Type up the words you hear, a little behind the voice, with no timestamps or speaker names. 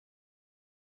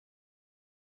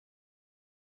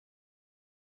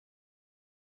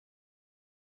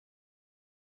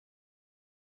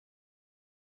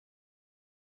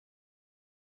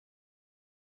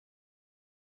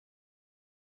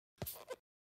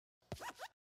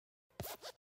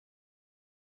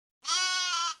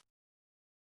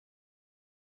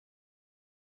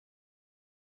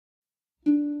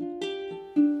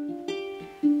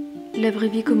La vraie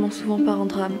vie commence souvent par un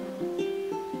drame.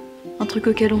 Un truc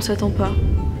auquel on s'attend pas.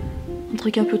 Un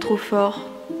truc un peu trop fort,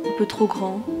 un peu trop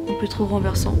grand, un peu trop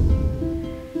renversant.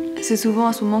 C'est souvent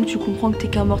à ce moment que tu comprends que t'es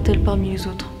qu'un mortel parmi les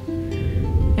autres.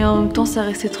 Et en même temps, ça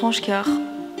reste étrange car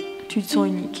tu te sens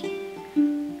unique.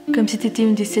 Comme si t'étais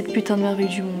une des 7 putains de merveilles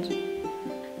du monde.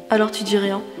 Alors tu dis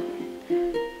rien.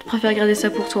 Tu préfères garder ça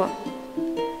pour toi.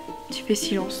 Tu fais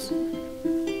silence.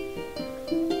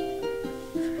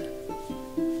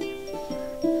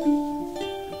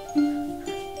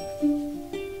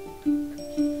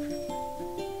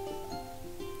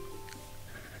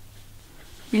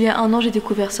 Il y a 1 an, j'ai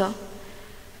découvert ça.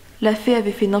 La fée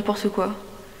avait fait n'importe quoi.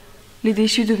 Les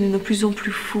déchus devenaient de plus en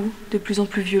plus fous, de plus en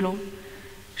plus violents.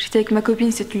 J'étais avec ma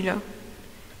copine cette nuit-là.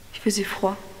 Il faisait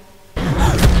froid.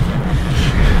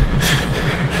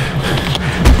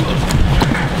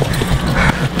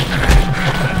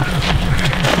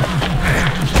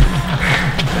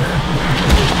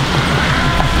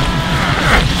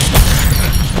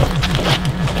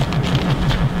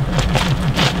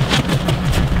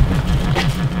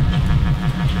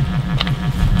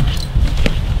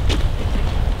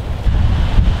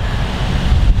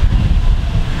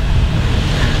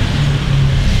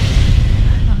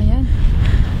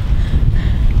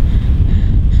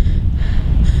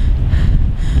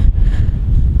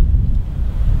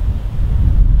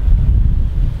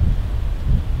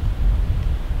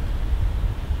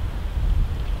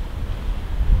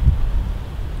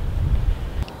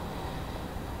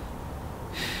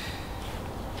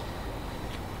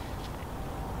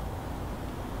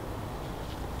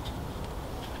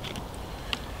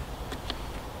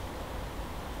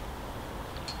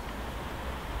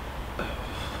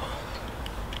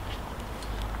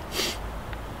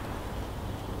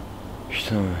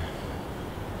 Putain,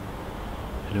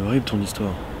 elle est horrible ton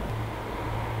histoire.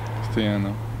 C'était il y a 1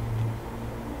 an.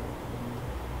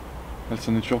 Elle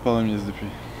s'en est toujours pas remise depuis.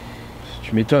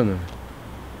 Tu m'étonnes.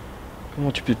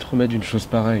 Comment tu peux te remettre d'une chose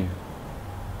pareille?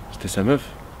 C'était sa meuf?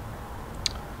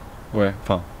 Ouais,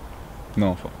 enfin... Non,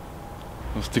 enfin...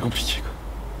 Bon, c'était compliqué,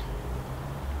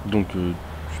 quoi. Donc,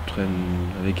 tu traînes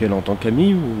avec elle en tant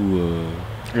qu'ami ou...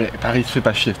 Paris, te fais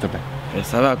pas chier, s'il te plaît.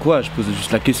 Ça va, quoi? Je posais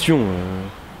juste la question.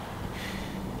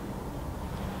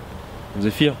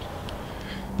 Zéphyr?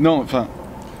 Non, enfin...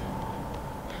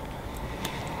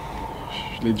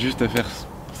 Je l'aide juste à faire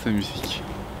sa musique.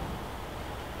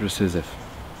 Je sais, Zeph.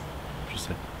 Je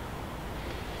sais.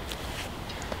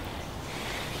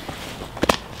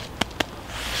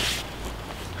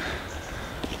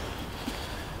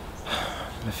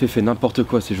 La fée fait n'importe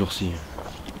quoi ces jours-ci.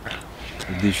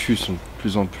 Les déchus sont de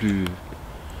plus en plus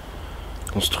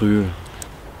monstrueux.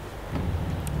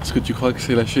 Est-ce que tu crois que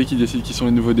c'est la fée qui décide qui sont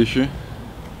les nouveaux déchus?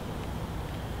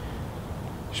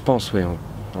 Je pense, ouais.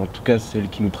 En tout cas, c'est elle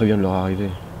qui nous prévient de leur arrivée.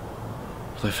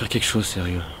 Faudrait faire quelque chose,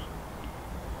 sérieux.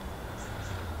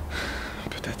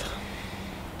 Peut-être.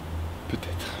 Peut-être.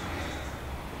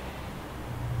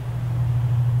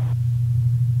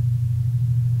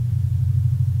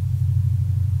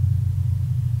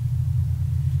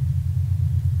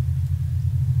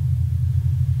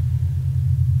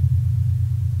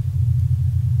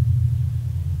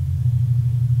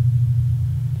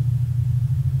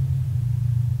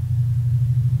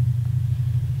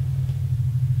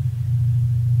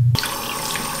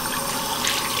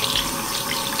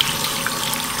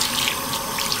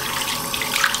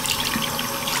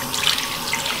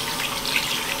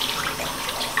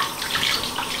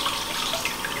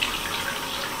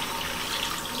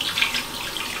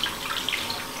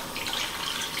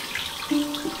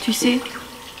 Tu sais,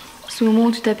 ce moment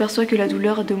où tu t'aperçois que la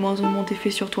douleur a de moins en moins d'effet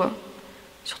sur toi,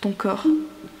 sur ton corps,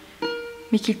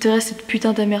 mais qu'il te reste cette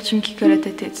putain d'amertume qui colle à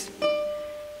ta tête.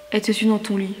 Elle te suit dans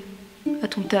ton lit, à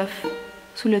ton taf,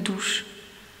 sous la douche.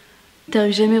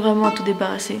 T'arrives jamais vraiment à t'en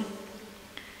débarrasser.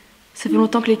 Ça fait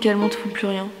longtemps que les calmants te font plus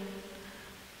rien.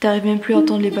 T'arrives même plus à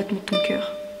entendre les battements de ton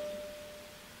cœur.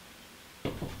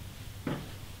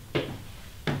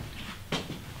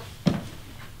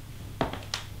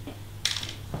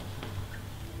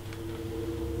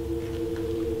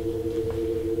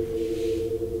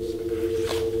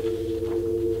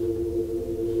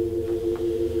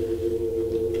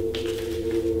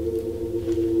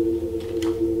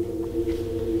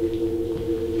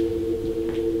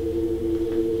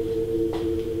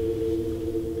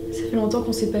 Ça fait longtemps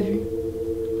qu'on s'est pas vu.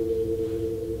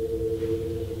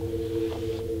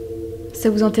 Ça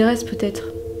vous intéresse peut-être?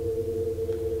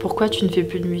 Pourquoi tu ne fais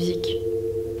plus de musique?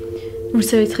 Vous le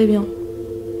savez très bien.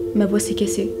 Ma voix s'est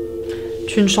cassée.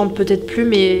 Tu ne chantes peut-être plus,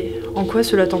 mais en quoi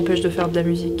cela t'empêche de faire de la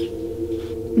musique?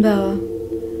 Bah,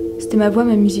 c'était ma voix,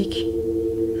 ma musique.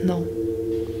 Non.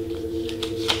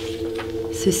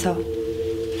 C'est ça.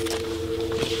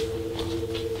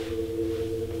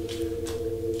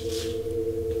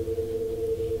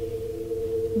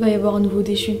 Va y avoir un nouveau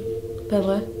déchu, pas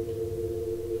vrai?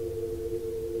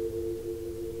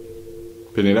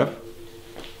 Pénélope?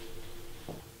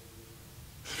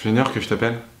 Ça fait 1 heure que je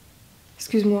t'appelle.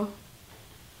 Excuse-moi.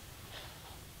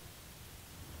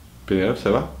 Pénélope,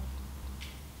 ça va?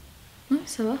 Ouais,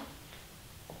 ça va.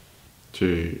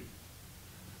 Tu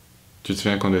te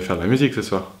souviens qu'on devait faire de la musique ce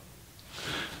soir?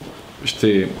 Je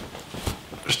t'ai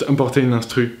apporté une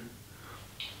instru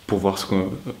pour voir ce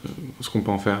qu'on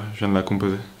peut en faire. Je viens de la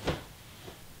composer.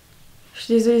 Je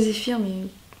suis désolée Zéphyr, mais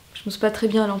je me sens pas très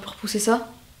bien, alors on peut repousser ça?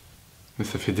 Mais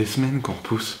ça fait des semaines qu'on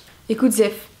repousse. Écoute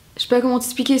Zéph, je sais pas comment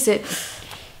t'expliquer, c'est...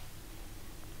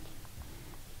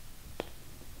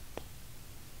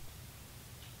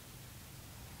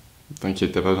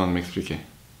 T'inquiète, t'as pas besoin de m'expliquer.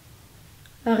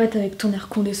 Arrête avec ton air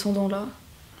condescendant là.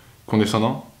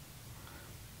 Condescendant?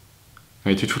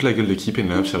 Mais tu te fous de la gueule de qui,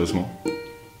 Pénélope, sérieusement?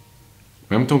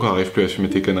 Même ton corps arrive plus à assumer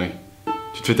tes conneries.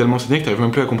 Tu te fais tellement saigner que t'arrives même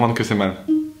plus à comprendre que c'est mal.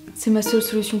 C'est ma seule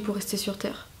solution pour rester sur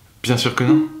Terre. Bien sûr que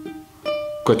non.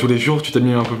 Quoi, tous les jours, tu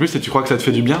t'abîmes un peu plus et tu crois que ça te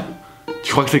fait du bien?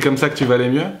 Tu crois que c'est comme ça que tu vas aller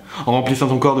mieux? En remplissant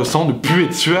ton corps de sang, de pus et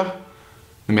de sueur?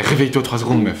 Non mais réveille-toi 3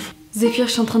 secondes, meuf. Zéphyr,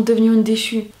 je suis en train de devenir une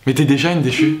déchue. Mais t'es déjà une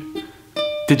déchue.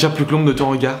 T'es déjà plus que l'ombre de ton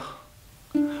regard.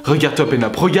 Regarde-toi,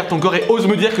 Pénélope, regarde ton corps et ose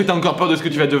me dire que t'as encore peur de ce que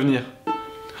tu vas devenir.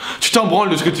 Tu t'en branles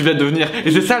de ce que tu vas devenir,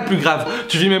 et c'est ça le plus grave.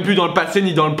 Tu vis même plus dans le passé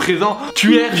ni dans le présent.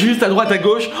 Tu erres juste à droite à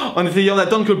gauche en essayant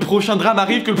d'attendre que le prochain drame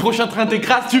arrive, que le prochain train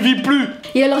t'écrase. Tu vis plus.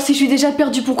 Et alors si je suis déjà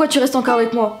perdue, pourquoi tu restes encore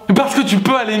avec moi? Parce que tu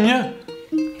peux aller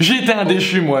mieux. J'ai été un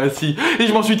déchu moi aussi, et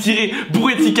je m'en suis tiré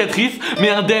bourré de cicatrices, mais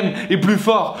indemne et plus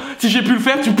fort. Si j'ai pu le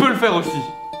faire, tu peux le faire aussi.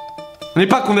 On n'est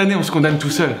pas condamné, on se condamne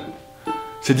tout seul.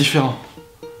 C'est différent.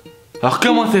 Alors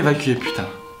comment s'évacuer, putain?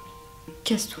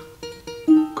 Casse-toi.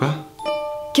 Quoi?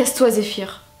 Casse-toi,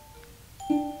 Zéphyr.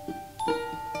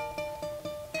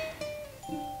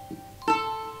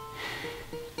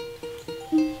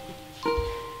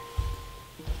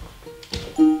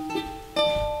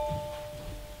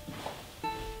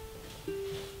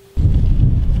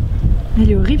 Elle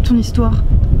est horrible ton histoire.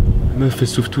 Meuf, elle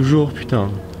souffre toujours,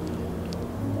 putain.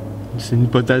 C'est une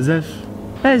pote à Zeph.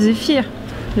 Ah, Zéphyr,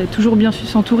 il a toujours bien su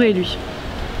s'entourer, lui.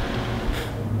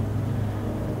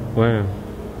 Ouais,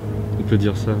 on peut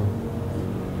dire ça.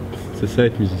 C'est ça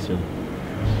être musicien.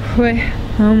 Ouais,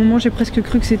 à un moment j'ai presque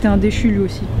cru que c'était un déchu lui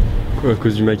aussi. Quoi, à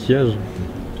cause du maquillage?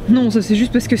 Non, ça c'est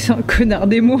juste parce que c'est un connard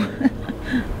des mots.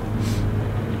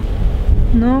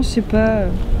 Non, je sais pas,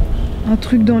 un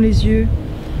truc dans les yeux.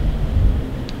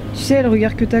 Tu sais, le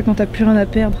regard que t'as quand t'as plus rien à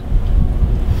perdre.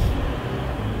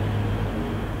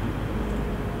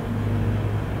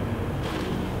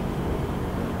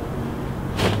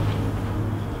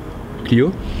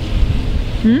 Clio?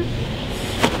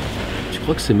 Tu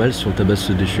crois que c'est mal si on tabasse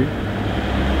ce déchu?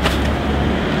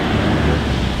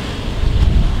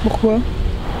 Pourquoi?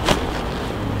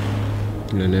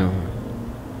 Il a l'air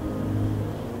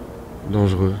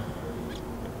dangereux,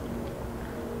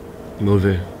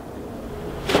 mauvais.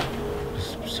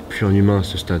 C'est plus un humain à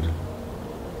ce stade.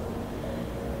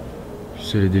 Tu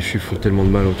sais, les déchus font tellement de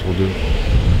mal autour d'eux.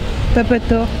 T'as pas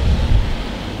tort.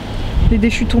 Les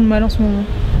déchus tournent mal en ce moment.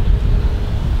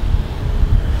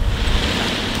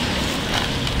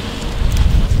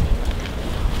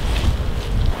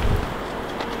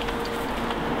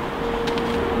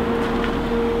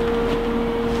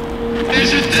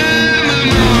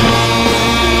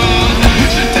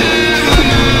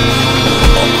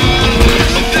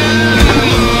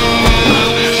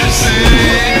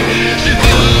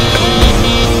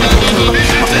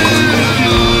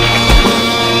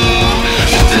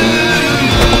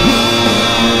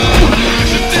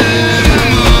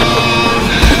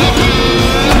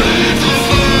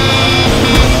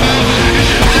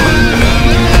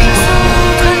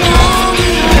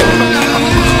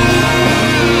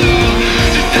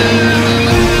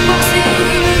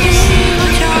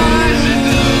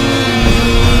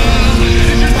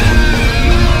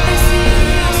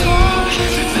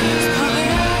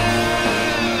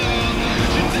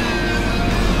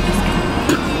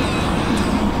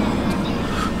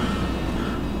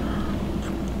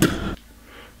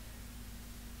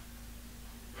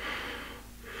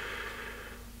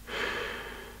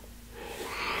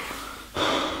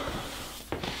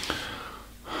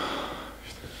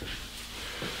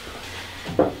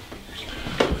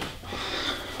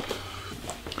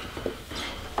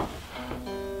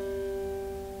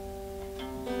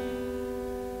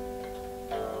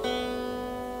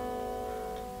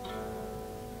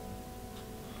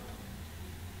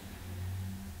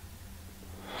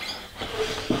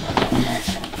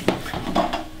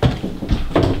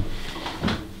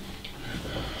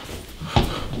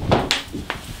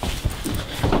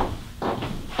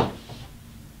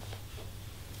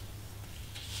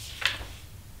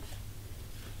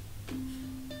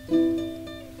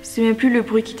 C'est même plus le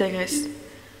bruit qui t'agresse.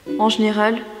 En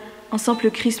général, un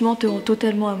simple crissement te rend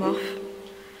totalement amorphe.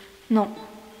 Non.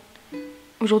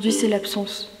 Aujourd'hui, c'est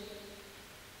l'absence.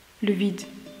 Le vide.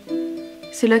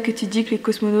 C'est là que tu dis que les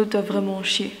cosmonautes doivent vraiment en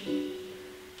chier.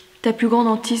 Ta plus grande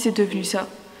hantise est devenue ça.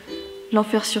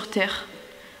 L'enfer sur terre.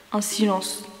 Un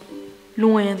silence.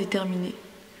 Long et indéterminé.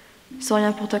 Sans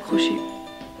rien pour t'accrocher.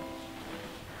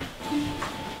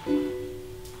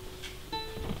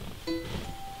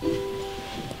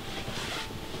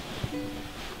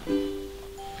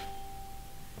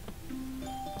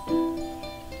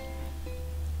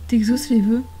 T'exauces les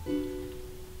vœux?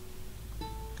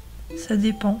 Ça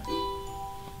dépend.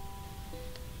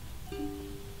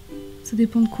 Ça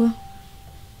dépend de quoi?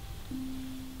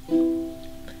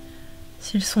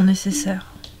 S'ils sont nécessaires.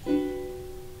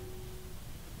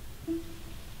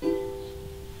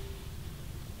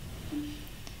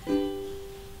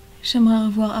 J'aimerais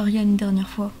revoir Ariane une dernière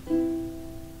fois.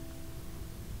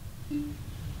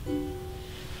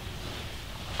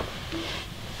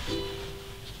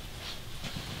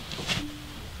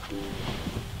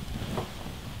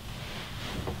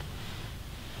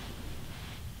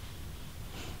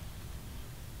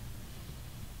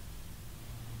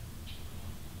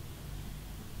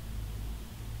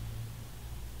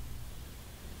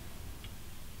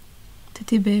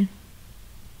 T'étais belle.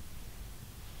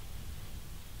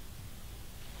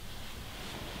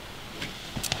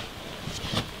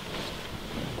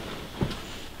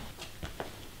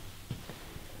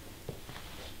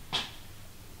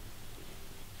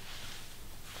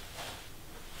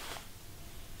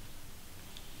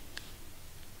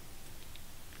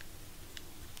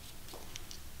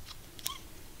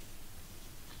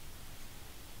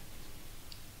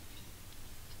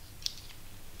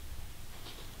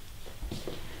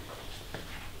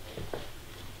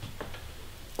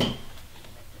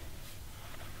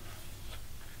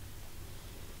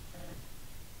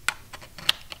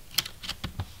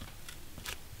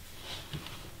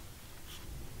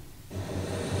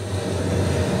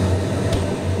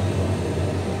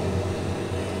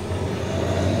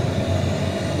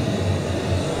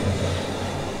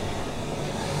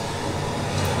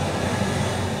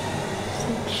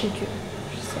 C'est dur,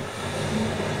 je sais.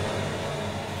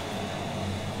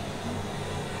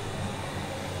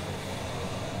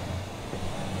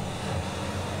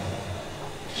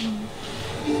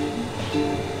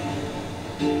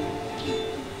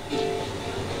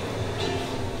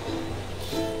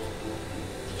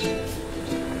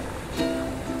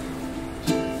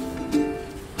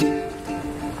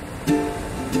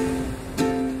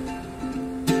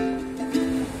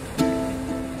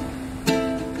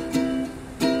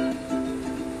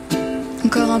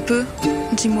 Encore un peu,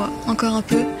 dis-moi, encore un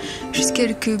peu, juste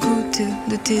quelques gouttes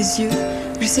de tes yeux.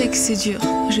 Je sais que c'est dur,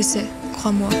 je sais,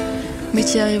 crois-moi, mais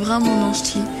t'y arriveras mon ange,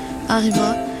 t'y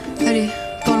arriveras. Allez,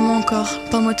 parle-moi encore,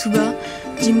 parle-moi tout bas,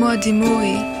 dis-moi des mots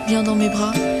et viens dans mes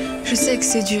bras. Je sais que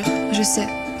c'est dur, je sais,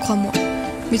 crois-moi,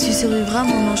 mais tu survivras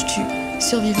mon ange, tu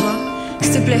survivras.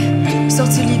 S'il te plaît,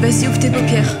 sorti du lit, vas-y ouvre tes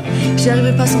paupières. J'y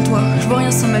arriverai pas sans toi, je vois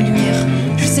rien sans ma lumière.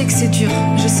 Je sais que c'est dur,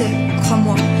 je sais,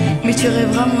 crois-moi, mais tu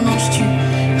rêveras mon ange, tu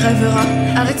rêveras.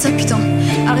 Arrête ça putain,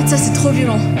 arrête ça, c'est trop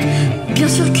violent. Bien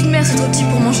sûr qu'une mer c'est trop petit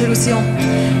pour manger l'océan.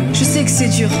 Je sais que c'est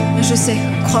dur, je sais,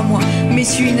 crois-moi, mais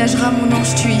tu y nageras mon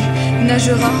ange, tu y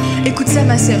nageras. Écoute ça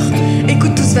ma sœur,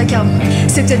 écoute tout ce vacarme.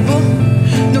 C'est peut-être beau,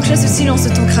 donc laisse le silence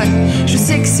de ton crâne. Je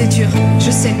sais que c'est dur,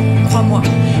 je sais, crois-moi,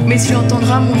 mais tu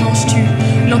l'entendras mon ange, tu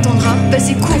l'entendras.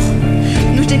 Vas-y cours,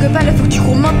 nous je décolle pas là, faut que tu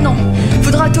cours maintenant.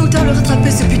 Faudra tôt ou tard le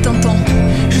rattraper ce putain de temps.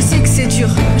 Je sais que c'est dur,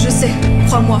 je sais,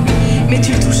 crois-moi, mais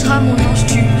tu le toucheras mon ange,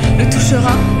 tu le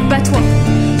toucheras. Bats-toi,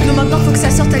 non maintenant faut que ça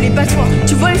sorte, allez bats-toi.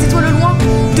 Tu vois les étoiles au loin,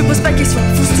 te pose pas de questions,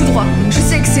 fonce tout droit. Je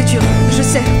sais que c'est dur, je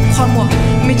sais, crois-moi,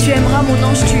 mais tu aimeras mon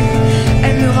ange, tu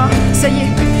aimeras. Ça y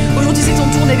est, aujourd'hui c'est ton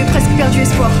tour, on avait presque perdu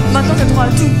espoir. Maintenant t'as droit à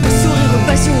tout, au sourire, aux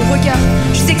passions, au regard.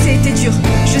 Je sais que ça a été dur,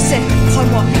 je sais,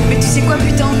 crois-moi, mais tu sais quoi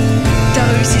putain, t'as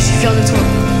réussi, je suis fière de toi.